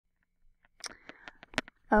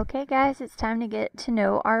Okay guys, it's time to get to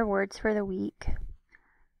know our words for the week.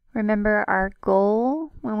 Remember our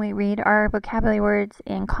goal when we read our vocabulary words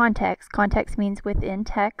in context means within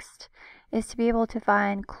text, is to be able to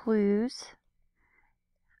find clues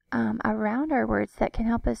around our words that can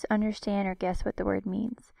help us understand or guess what the word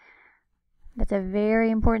means. That's a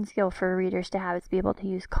very important skill for readers to have, is to be able to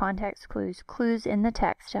use context clues in the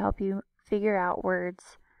text to help you figure out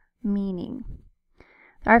words' meaning.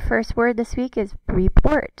 Our first word this week is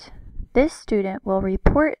report. This student will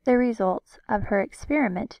report the results of her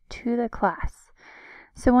experiment to the class.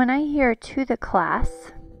 So when I hear to the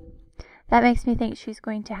class, that makes me think she's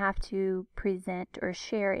going to have to present or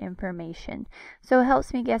share information. So it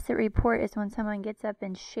helps me guess that report is when someone gets up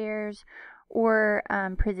and shares or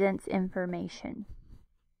presents information.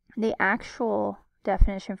 The actual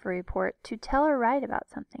definition for report, to tell or write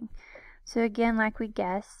about something. So again, like we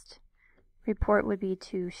guessed, report would be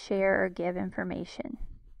to share or give information.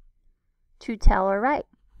 To tell or write.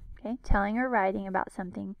 Okay, telling or writing about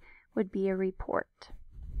something would be a report.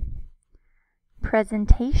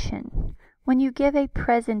 Presentation. When you give a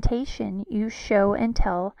presentation, you show and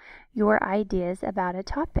tell your ideas about a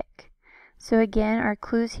topic. So again, our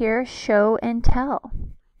clues here, show and tell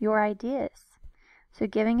your ideas. So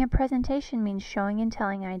giving a presentation means showing and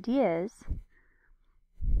telling ideas.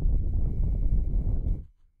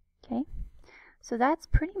 Okay, so that's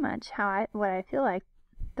pretty much what I feel like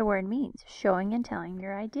the word means, showing and telling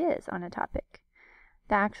your ideas on a topic.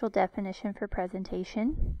 The actual definition for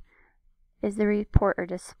presentation is the report or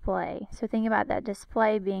display. So think about that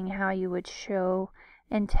display being how you would show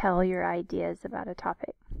and tell your ideas about a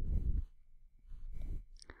topic.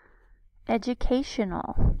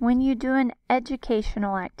 Educational. When you do an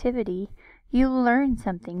educational activity, you learn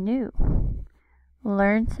something new.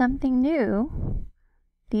 Learn something new.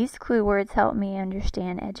 These clue words help me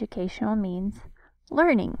understand educational means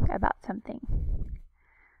learning about something.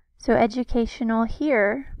 So educational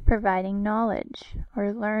here, providing knowledge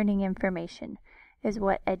or learning information, is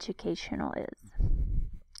what educational is.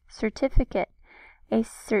 Certificate. A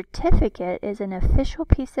certificate is an official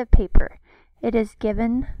piece of paper. It is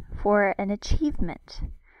given for an achievement.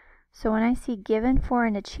 So when I see given for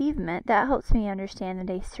an achievement, that helps me understand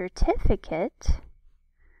that a certificate,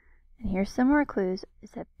 and here's some more clues,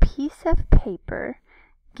 is a piece of paper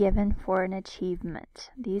given for an achievement.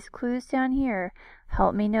 These clues down here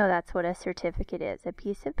help me know that's what a certificate is, a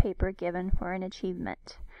piece of paper given for an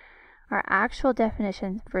achievement. Our actual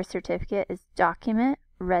definition for certificate is document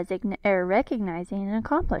recognizing an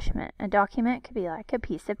accomplishment. A document could be like a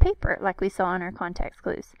piece of paper, like we saw in our context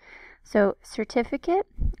clues. So certificate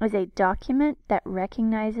is a document that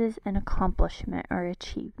recognizes an accomplishment or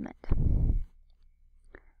achievement.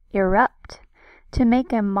 Erupt. To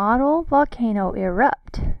make a model volcano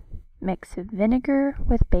erupt, mix vinegar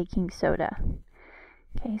with baking soda.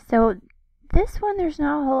 Okay, so this one, there's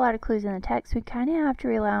not a whole lot of clues in the text. We kind of have to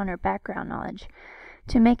rely on our background knowledge.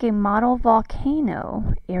 To make a model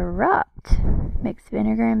volcano erupt, mix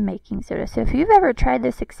vinegar and baking soda. So if you've ever tried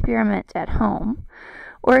this experiment at home,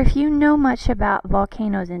 or if you know much about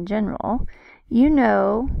volcanoes in general, you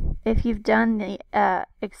know, if you've done the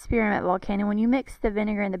experiment volcano, when you mix the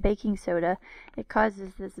vinegar and the baking soda, it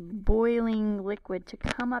causes this boiling liquid to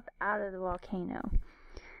come up out of the volcano.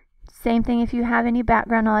 Same thing if you have any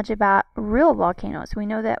background knowledge about real volcanoes. We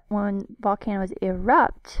know that when volcanoes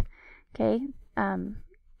erupt, okay,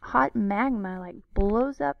 hot magma like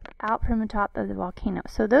blows up out from the top of the volcano.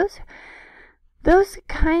 So those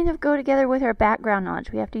kind of go together with our background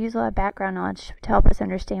knowledge. We have to use a lot of background knowledge to help us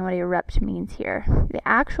understand what erupt means here. The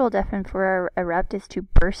actual definition for erupt is to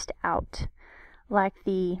burst out, like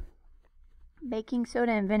the baking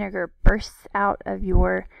soda and vinegar bursts out of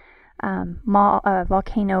your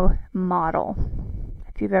volcano model,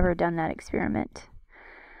 if you've ever done that experiment.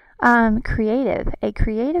 Creative. A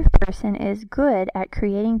creative person is good at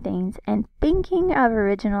creating things and thinking of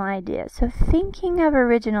original ideas. So thinking of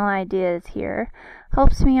original ideas here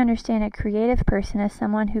helps me understand a creative person as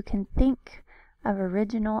someone who can think of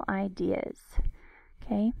original ideas.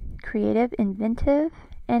 Okay? Creative, inventive,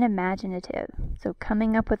 and imaginative. So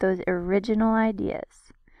coming up with those original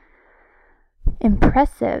ideas.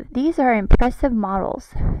 Impressive. These are impressive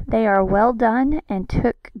models. They are well done and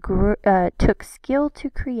took skill to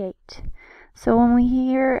create. So when we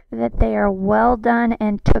hear that they are well done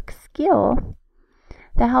and took skill,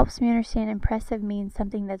 that helps me understand impressive means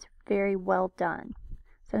something that's very well done,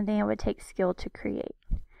 something that would take skill to create.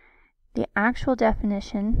 The actual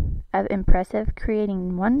definition of impressive,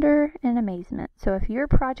 creating wonder and amazement. So if your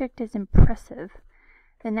project is impressive,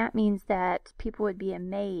 then that means that people would be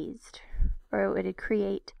amazed, or it would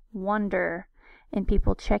create wonder and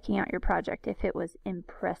people checking out your project if it was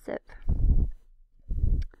impressive.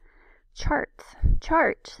 Charts.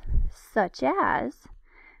 Charts, such as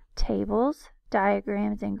tables,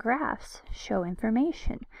 diagrams, and graphs, show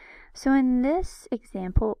information. So in this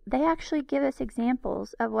example, they actually give us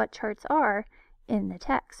examples of what charts are in the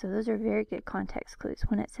text. So those are very good context clues.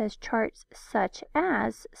 When it says charts such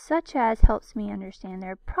as helps me understand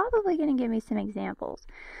they're probably going to give me some examples.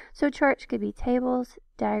 So charts could be tables,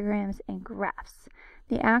 diagrams, and graphs.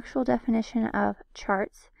 The actual definition of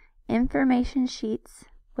charts: information sheets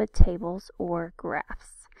with tables or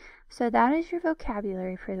graphs. So that is your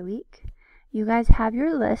vocabulary for the week. You guys have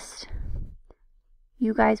your list.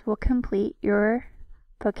 You guys will complete your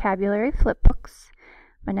vocabulary flipbooks.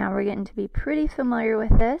 But now we're getting to be pretty familiar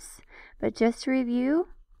with this. But just to review,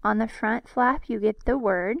 on the front flap you get the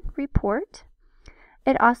word report.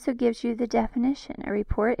 It also gives you the definition. A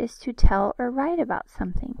report is to tell or write about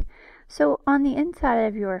something. So on the inside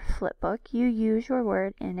of your flipbook, you use your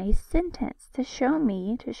word in a sentence to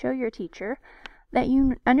show your teacher that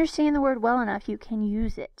you understand the word well enough you can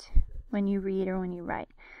use it when you read or when you write.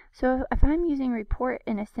 So if I'm using report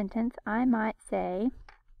in a sentence, I might say,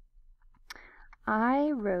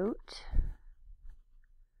 I wrote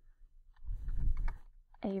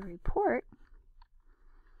a report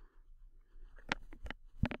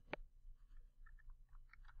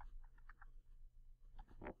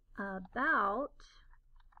about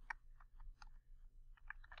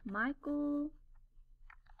Michael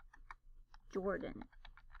Jordan,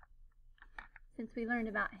 since we learned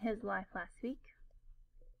about his life last week.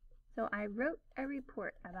 So I wrote a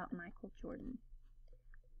report about Michael Jordan.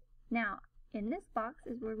 Now, in this box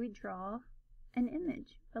is where we draw an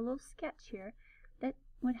image, a little sketch here that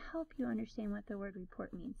would help you understand what the word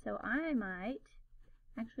report means. So I might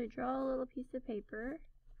actually draw a little piece of paper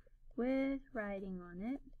with writing on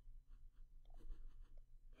it.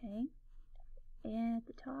 Okay, and at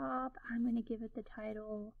the top I'm going to give it the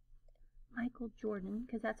title Michael Jordan,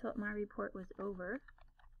 because that's what my report was over.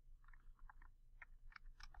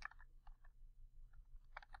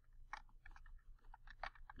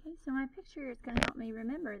 Okay, so my picture is going to help me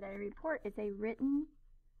remember that a report is a written,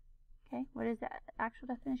 okay, what does the actual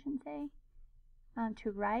definition say?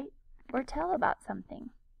 To write or tell about something.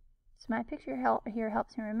 So my picture here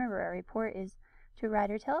helps me remember a report is to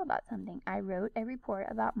write or tell about something. I wrote a report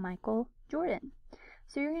about Michael Jordan.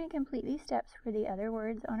 So you're going to complete these steps for the other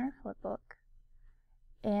words on our flipbook.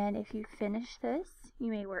 And if you finish this,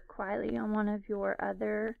 you may work quietly on one of your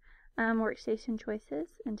other workstation choices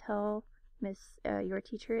until your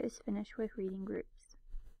teacher is finished with reading groups.